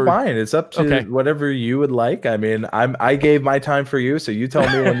longer? I'm doing fine. It's up to whatever you would like. I mean, I gave my time for you, so you tell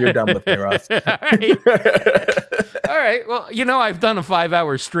me when you're done with me, Ross. All right. Well, I've done a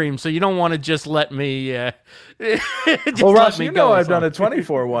 5-hour stream, so you don't want to just let me. Well, Ross, I've done a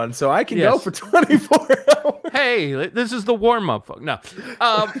 24 one, so I can go for 24 hours. Hey, this is the warm up. No,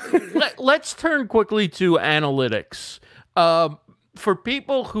 let's turn quickly to analytics. For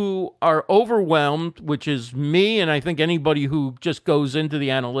people who are overwhelmed, which is me, and I think anybody who just goes into the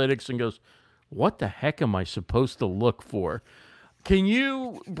analytics and goes, "What the heck am I supposed to look for?" Can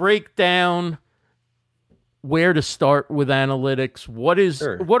you break down where to start with analytics? What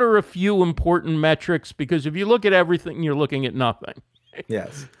are a few important metrics? Because if you look at everything, you're looking at nothing.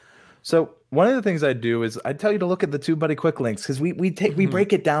 Yes. So one of the things I do is I tell you to look at the TubeBuddy quick links, because we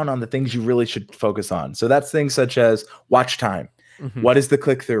break it down on the things you really should focus on. So that's things such as watch time. What is the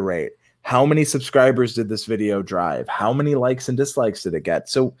click-through rate? How many subscribers did this video drive? How many likes and dislikes did it get?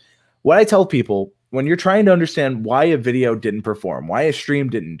 So what I tell people when you're trying to understand why a video didn't perform, why a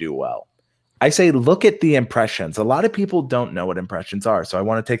stream didn't do well, I say, look at the impressions. A lot of people don't know what impressions are, so I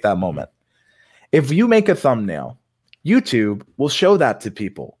want to take that moment. If you make a thumbnail, YouTube will show that to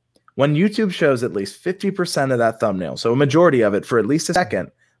people. When YouTube shows at least 50% of that thumbnail, so a majority of it for at least a second,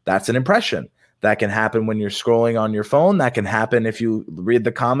 that's an impression. That can happen when you're scrolling on your phone. That can happen if you read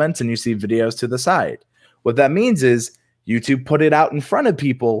the comments and you see videos to the side. What that means is YouTube put it out in front of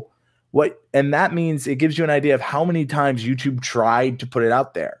people. And that means it gives you an idea of how many times YouTube tried to put it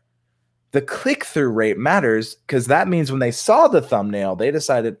out there. The click-through rate matters, because that means when they saw the thumbnail, they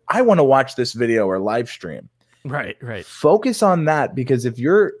decided, I want to watch this video or live stream. Right. Focus on that, because if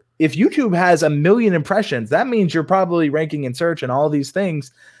YouTube has 1 million impressions, that means you're probably ranking in search and all these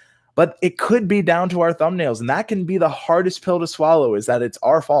things. But it could be down to our thumbnails, and that can be the hardest pill to swallow, is that it's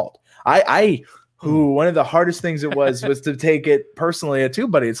our fault. One of the hardest things it was to take it personally at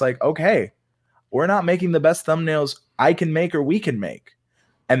TubeBuddy. It's like, okay, we're not making the best thumbnails I can make or we can make.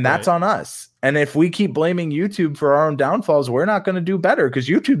 And that's on us. And if we keep blaming YouTube for our own downfalls, we're not going to do better, because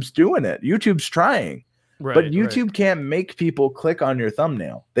YouTube's doing it. YouTube's trying. But YouTube can't make people click on your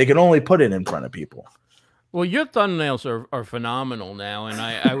thumbnail. They can only put it in front of people. Well, your thumbnails are phenomenal now, and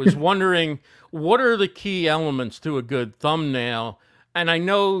I was wondering, what are the key elements to a good thumbnail? And I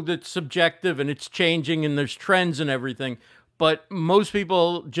know that's subjective and it's changing and there's trends and everything, but most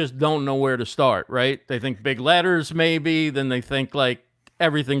people just don't know where to start, right? They think big letters, maybe, then they think like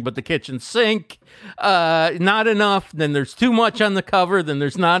everything but the kitchen sink, not enough, then there's too much on the cover, then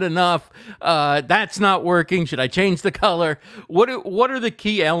there's not enough, that's not working, should I change the color? What are the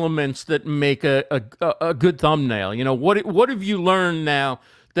key elements that make a good thumbnail? You know, what have you learned now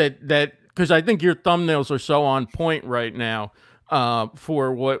that because I think your thumbnails are so on point right now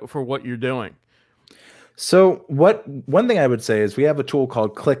for what you're doing? So one thing I would say is we have a tool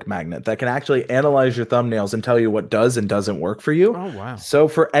called Click Magnet that can actually analyze your thumbnails and tell you what does and doesn't work for you. Oh, wow. So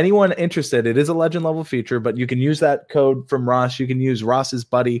for anyone interested, it is a legend level feature, but you can use that code from Ross. You can use Ross's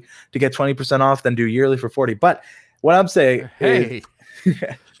buddy to get 20% off, then do yearly for 40. But what I'm saying Hey. is,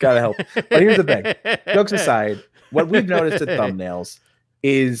 gotta help. But here's the thing. Jokes aside, what we've noticed at thumbnails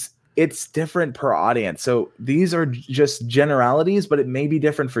is it's different per audience. So these are just generalities, but it may be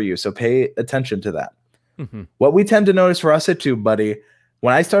different for you. So pay attention to that. Mm-hmm. What we tend to notice for us at TubeBuddy,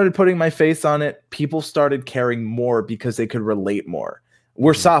 when I started putting my face on it, people started caring more because they could relate more.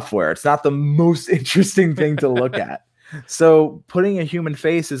 We're software. It's not the most interesting thing to look at. So putting a human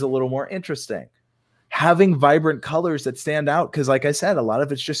face is a little more interesting. Having vibrant colors that stand out, because like I said, a lot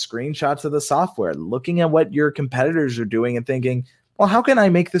of it's just screenshots of the software, looking at what your competitors are doing and thinking, well, how can I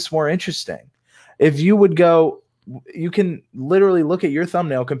make this more interesting? If you would go, you can literally look at your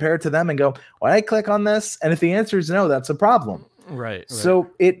thumbnail, compare it to them and go, well, I click on this. And if the answer is no, that's a problem. Right.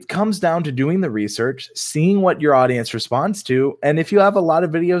 So it comes down to doing the research, seeing what your audience responds to. And if you have a lot of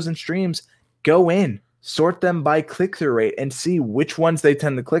videos and streams, go in, sort them by click-through rate and see which ones they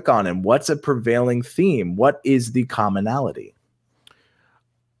tend to click on and what's a prevailing theme. What is the commonality?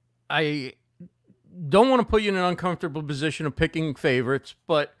 I don't want to put you in an uncomfortable position of picking favorites,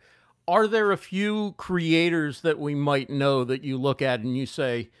 but are there a few creators that we might know that you look at and you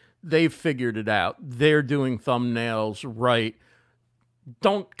say, they've figured it out, they're doing thumbnails right?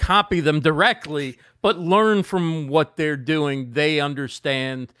 Don't copy them directly, but learn from what they're doing. They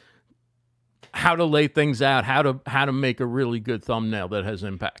understand how to lay things out, how to make a really good thumbnail that has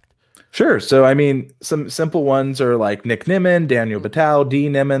impact. Sure. So, I mean, some simple ones are like Nick Nimmin, Daniel Batal, D.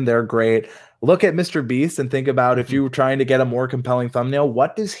 Nimmin. They're great. Look at Mr. Beast and think about if you were trying to get a more compelling thumbnail,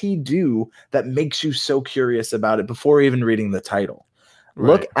 what does he do that makes you so curious about it before even reading the title? Right.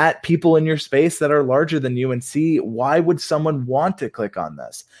 Look at people in your space that are larger than you and see why would someone want to click on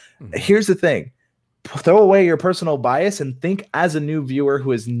this? Mm-hmm. Here's the thing. Throw away your personal bias and think as a new viewer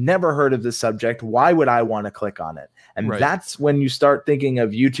who has never heard of this subject, why would I want to click on it? And that's when you start thinking of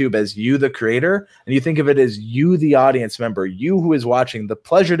YouTube as you, the creator, and you think of it as you, the audience member, you who is watching, the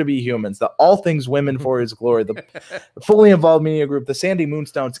pleasure to be humans, the all things women for his glory, the fully involved media group, the Sandy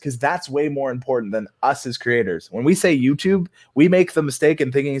Moonstones, because that's way more important than us as creators. When we say YouTube, we make the mistake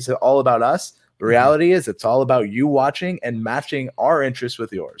in thinking it's all about us. The reality is it's all about you watching and matching our interests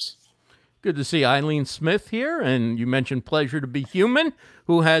with yours. Good to see Eileen Smith here, and you mentioned pleasure to be human,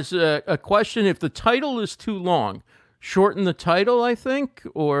 who has a question. If the title is too long, shorten the title, I think,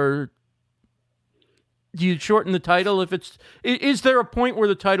 or do you shorten the title if it's, is there a point where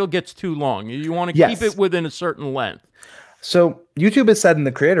the title gets too long? You want to keep it within a certain length? So YouTube has said in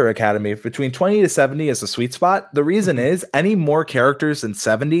the Creator Academy, between 20 to 70 is a sweet spot. The reason is any more characters than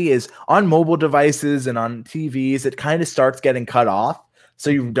 70 is on mobile devices and on TVs, it kind of starts getting cut off. So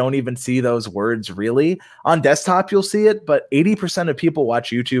you don't even see those words really. On desktop, you'll see it, but 80% of people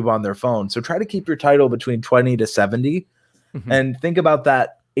watch YouTube on their phone. So try to keep your title between 20 to 70 and think about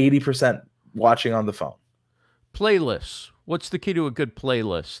that 80% watching on the phone. Playlists. What's the key to a good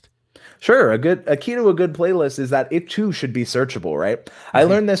playlist? Sure. A key to a good playlist is that it too should be searchable, right? I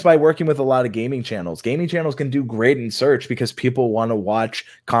learned this by working with a lot of gaming channels. Gaming channels can do great in search because people want to watch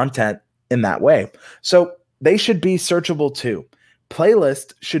content in that way. So they should be searchable too.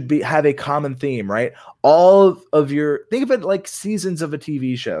 Playlist should have a common theme, right? All of your, think of it like seasons of a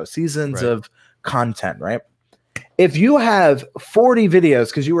TV show, seasons of content, right? If you have 40 videos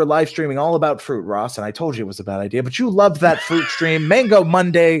because you were live streaming all about fruit, Ross, and I told you it was a bad idea, but you loved that fruit stream, Mango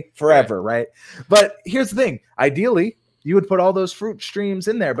Monday forever, right? But here's the thing. Ideally, you would put all those fruit streams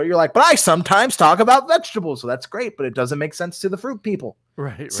in there, but you're like, but I sometimes talk about vegetables. So that's great, but it doesn't make sense to the fruit people.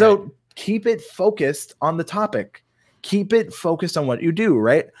 Right. So keep it focused on the topic. Keep it focused on what you do,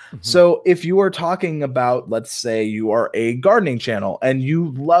 right? So if you are talking about, let's say you are a gardening channel and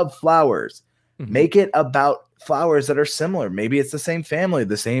you love flowers, make it about flowers that are similar. Maybe it's the same family,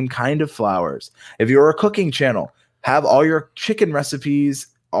 the same kind of flowers. If you're a cooking channel, have all your chicken recipes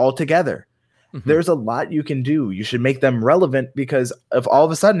all together. There's a lot you can do. You should make them relevant, because if all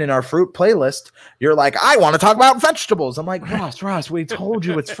of a sudden in our fruit playlist, you're like, I want to talk about vegetables. I'm like, Ross, we told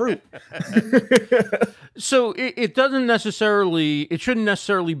you it's fruit. So it doesn't necessarily, it shouldn't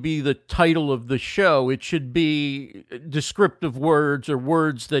necessarily be the title of the show. It should be descriptive words or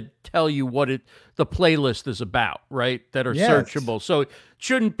words that tell you what the playlist is about, right? That are searchable. So it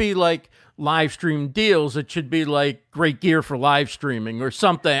shouldn't be like live stream deals. It should be like great gear for live streaming or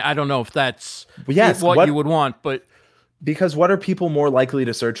something. I don't know if that's what you would want, but because what are people more likely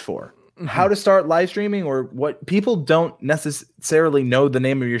to search for? How to start live streaming, or what? People don't necessarily know the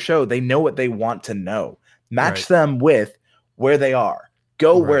name of your show. They know what they want to know. Match them with where they are.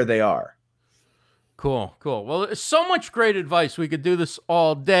 Go where they are. Cool. Well, so much great advice. We could do this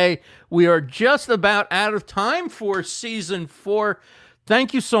all day. We are just about out of time for season 4.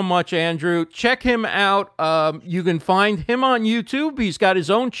 Thank you so much, Andrew. Check him out. You can find him on YouTube. He's got his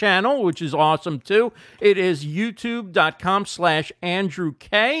own channel, which is awesome, too. It is youtube.com/Andrew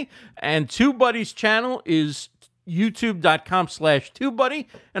K. And TubeBuddy's channel is youtube.com/TubeBuddy.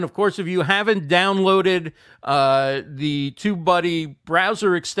 And of course, if you haven't downloaded the TubeBuddy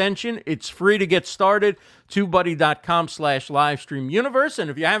browser extension, it's free to get started. TubeBuddy.com/LivestreamUniverse. And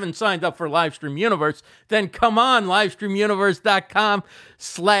if you haven't signed up for Livestream Universe, then come on,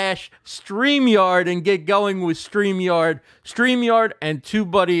 LivestreamUniverse.com/StreamYard and get going with StreamYard. StreamYard and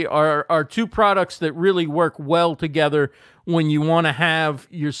TubeBuddy are two products that really work well together when you want to have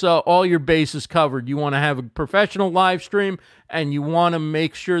all your bases covered. You want to have a professional live stream, and you want to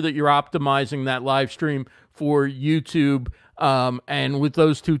make sure that you're optimizing that live stream for YouTube. And with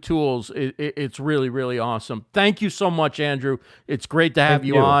those two tools, it's really, really awesome. Thank you so much, Andrew. It's great to have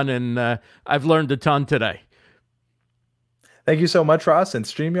you on, and I've learned a ton today. Thank you so much, Ross. And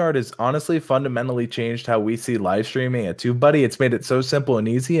StreamYard has honestly fundamentally changed how we see live streaming at TubeBuddy. It's made it so simple and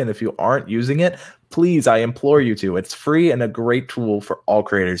easy. And if you aren't using it, please, I implore you to. It's free and a great tool for all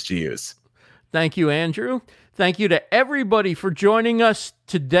creators to use. Thank you, Andrew. Thank you to everybody for joining us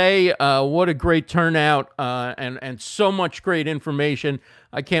today. What a great turnout and so much great information.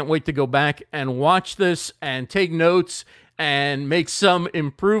 I can't wait to go back and watch this and take notes and make some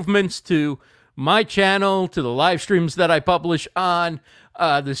improvements to my channel, to the live streams that I publish on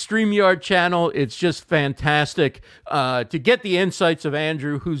the StreamYard channel. It's just fantastic to get the insights of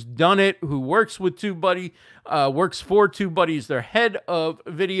Andrew, who's done it, who works with TubeBuddy, works for TubeBuddy. He's their head of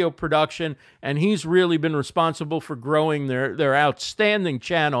video production, and he's really been responsible for growing their outstanding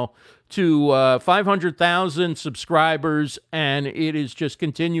channel to 500,000 subscribers, and it is just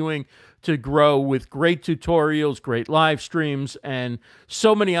continuing to grow with great tutorials, great live streams, and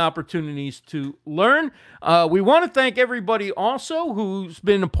so many opportunities to learn. We want to thank everybody also who's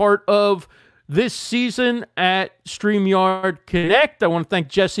been a part of this season at StreamYard Connect. I want to thank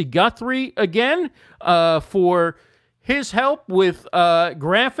Jesse Guthrie again for his help with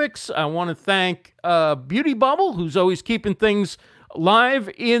graphics. I want to thank Beauty Bubble, who's always keeping things live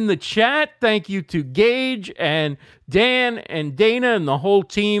in the chat. Thank you to Gage and Dan and Dana and the whole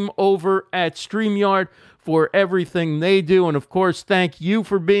team over at StreamYard for everything they do. And of course, thank you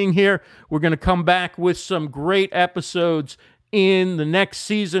for being here. We're going to come back with some great episodes in the next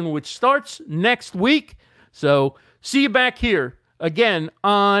season, which starts next week. So see you back here again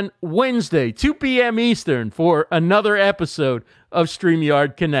on Wednesday, 2 p.m. Eastern, for another episode of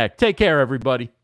StreamYard Connect. Take care, everybody.